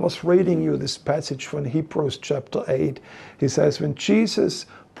I was reading you this passage from Hebrews chapter 8. He says, when Jesus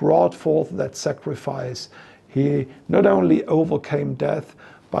brought forth that sacrifice, he not only overcame death,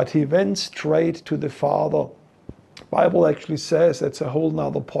 but he went straight to the Father. The Bible actually says, that's a whole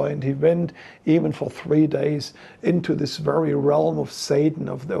nother point, he went even for 3 days into this very realm of Satan,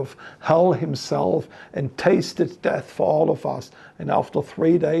 of hell himself, and tasted death for all of us. And after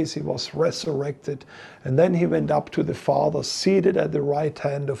 3 days he was resurrected. And then he went up to the Father, seated at the right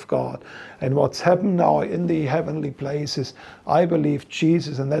hand of God. And what's happened now in the heavenly places, I believe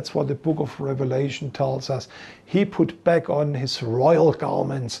Jesus, and that's what the book of Revelation tells us, he put back on his royal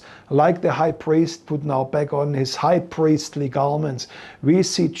garments, like the high priest put now back on his high priestly garments. We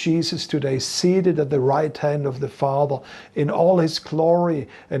see Jesus today seated at the right hand of the Father in all his glory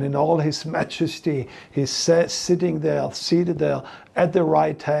and in all his majesty. He's seated there at the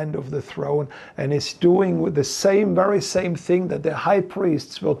right hand of the throne, and is doing with the very same thing that the high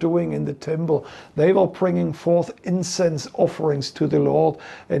priests were doing in the temple. They were bringing forth incense offerings to the Lord,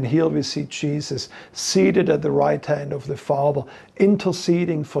 and here we see Jesus seated at the right hand of the Father,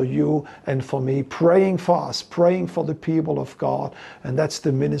 interceding for you and for me, praying for us, praying for the people of God. And that's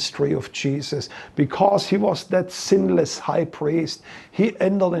the ministry of Jesus. Because he was that sinless high priest, he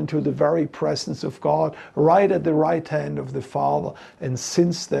entered into the very presence of God, right at the right hand of the Father. And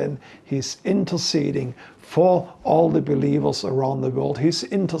since then, he's interceding for all the believers around the world. He's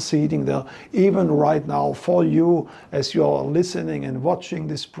interceding there, even right now, for you as you are listening and watching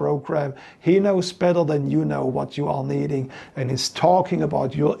this program. He knows better than you know what you are needing, and he's talking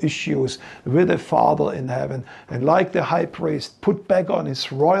about your issues with the Father in heaven. And like the high priest put back on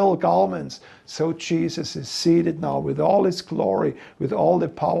his royal garments, so Jesus is seated now with all his glory, with all the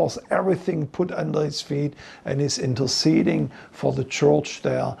powers, everything put under his feet, and is interceding for the church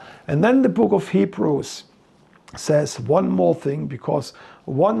there. And then the book of Hebrews says one more thing, because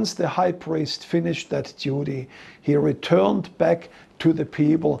once the high priest finished that duty, he returned back to the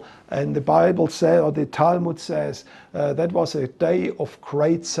people. And the Bible says, or the Talmud says, that was a day of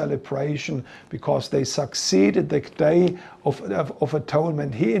great celebration, because they succeeded the day of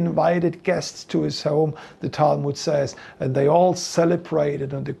atonement. He invited guests to his home, the Talmud says, and they all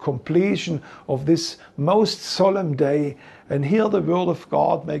celebrated on the completion of this most solemn day. And here the Word of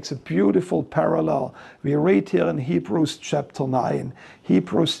God makes a beautiful parallel. We read here in Hebrews chapter 9.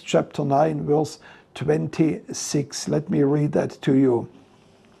 Hebrews chapter 9, verse 26. Let me read that to you.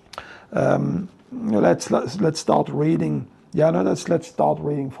 Let's start reading. Let's start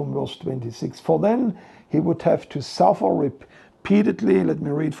reading from verse 26. For then he would have to suffer repeatedly. Let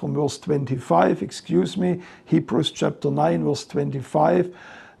me read from verse 25. Hebrews chapter 9, verse 25.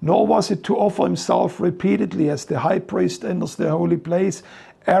 Nor was it to offer himself repeatedly as the high priest enters the holy place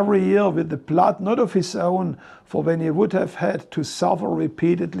every year with the blood not of his own, for when he would have had to suffer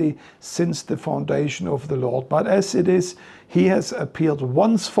repeatedly since the foundation of the Lord. But as it is, he has appeared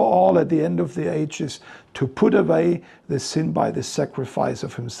once for all at the end of the ages to put away the sin by the sacrifice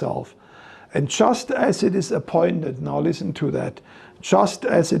of himself. And just as it is appointed, now listen to that, just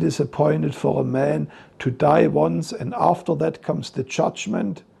as it is appointed for a man to die once, and after that comes the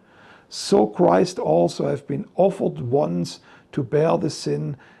judgment, so Christ also have been offered once to bear the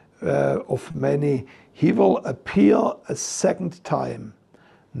sin of many. He will appear a second time,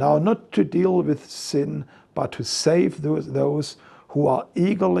 now not to deal with sin, but to save those who are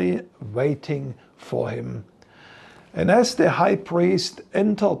eagerly waiting for him. And as the high priest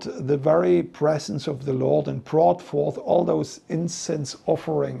entered the very presence of the Lord and brought forth all those incense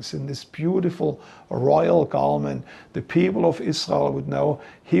offerings in this beautiful royal garment, the people of Israel would know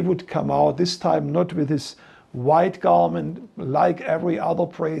he would come out, this time not with his white garment like every other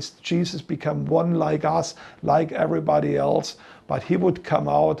priest. Jesus became one like us, like everybody else, but he would come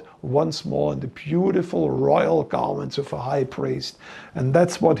out once more in the beautiful royal garments of a high priest. And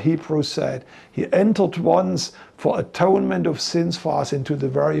that's what Hebrews said. He entered once for atonement of sins for us into the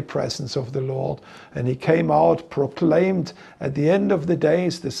very presence of the Lord. And he came out, proclaimed at the end of the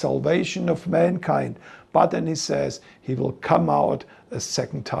days the salvation of mankind. But then he says he will come out a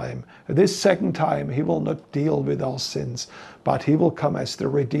second time. This second time he will not deal with our sins, but he will come as the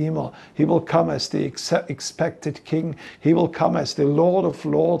Redeemer. He will come as the expected King. He will come as the Lord of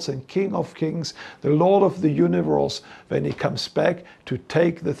Lords and King of Kings, the Lord of the universe, when he comes back to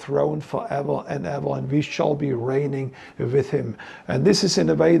take the throne forever and ever. And we shall be reigning with him. And this is in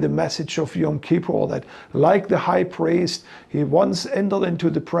a way the message of Yom Kippur, that like the high priest, he once entered into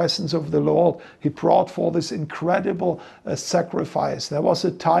the presence of the Lord. He brought forth this incredible sacrifice. There was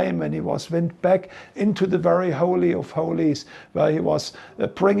a time when he went back into the very holy of holies, where he was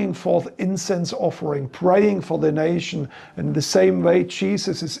bringing forth incense offering, praying for the nation. And in the same way,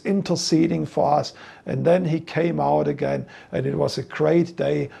 Jesus is interceding for us. And then he came out again, and it was a great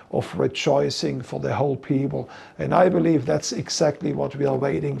day of rejoicing for the whole people. And I believe that's exactly what we are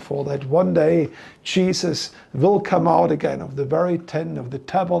waiting for, that one day Jesus will come out again of the very tent of the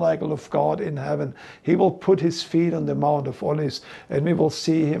tabernacle of God in heaven. He will put his feet on the Mount of Olives, and we will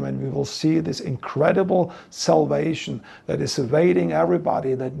see him, and we will see this incredible salvation that is awaiting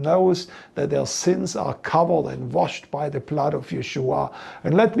everybody that knows that their sins are covered and washed by the blood of Yeshua.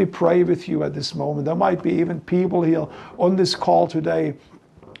 And let me pray with you at this moment. There might be even people here on this call today.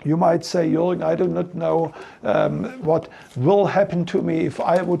 You might say, Jürgen, I do not know what will happen to me if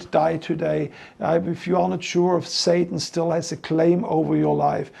I would die today. If you are not sure if Satan still has a claim over your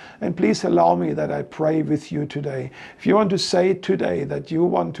life, and please allow me that I pray with you today. If you want to say today that you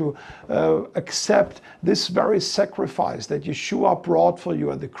want to accept this very sacrifice that Yeshua brought for you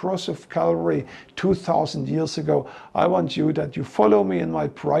at the cross of Calvary 2,000 years ago, I want you that you follow me in my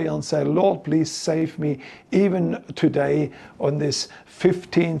prayer and say, Lord, please save me even today on this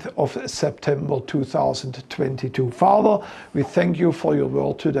 15th of September 2022. Father, we thank you for your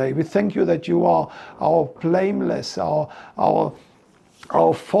word today. We thank you that you are our blameless, our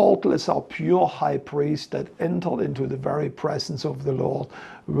faultless, our pure high priest that entered into the very presence of the Lord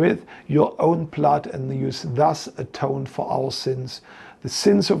with your own blood, and you thus atoned for our sins. The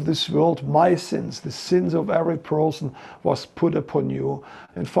sins of this world, my sins, the sins of every person was put upon you.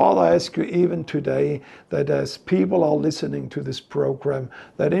 And Father, I ask you even today that as people are listening to this program,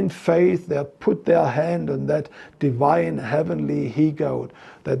 that in faith they put their hand on that divine heavenly he-goat,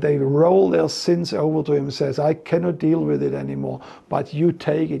 that they roll their sins over to him and says, I cannot deal with it anymore, but you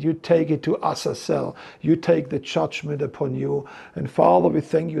take it to Azazel. You take the judgment upon you. And Father, we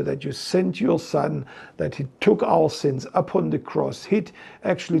thank you that you sent your Son, that he took our sins upon the cross. He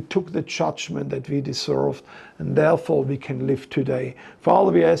actually took the judgment that we deserved, and therefore we can live today.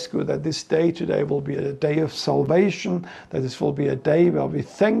 Father, we ask you that this day today will be a day of salvation, that this will be a day where we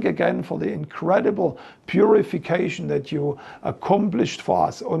thank again for the incredible purification that you accomplished for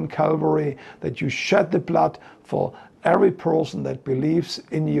us on Calvary, that you shed the blood for every person that believes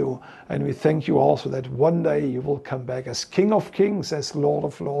in you. And we thank you also that one day you will come back as King of Kings, as Lord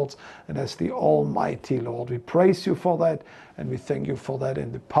of Lords, and as the Almighty Lord. We praise you for that, and we thank you for that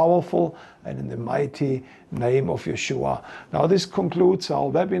in the powerful and in the mighty name of Yeshua. Now this concludes our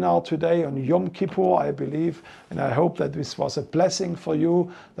webinar today on Yom Kippur, I believe, and I hope that this was a blessing for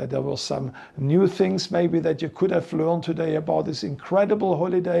you, that there were some new things maybe that you could have learned today about this incredible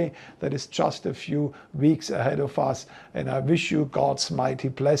holiday that is just a few weeks ahead of us. And I wish you God's mighty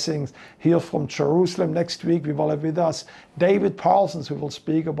blessings here from Jerusalem. Next week we will have with us David Parsons, who will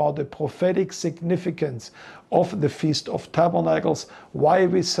speak about the prophetic significance of the Feast of Tabernacles, why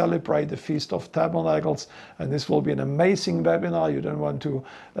we celebrate the Feast of Tabernacles. And this will be an amazing webinar. You don't want to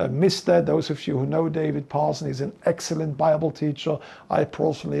miss that. Those of you who know David Parsons, he's an excellent Bible teacher. I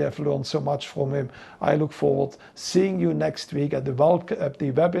personally have learned so much from him. I look forward seeing you next week at the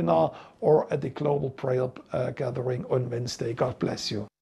webinar or at the Global Prayer Gathering on Wednesday. God bless you.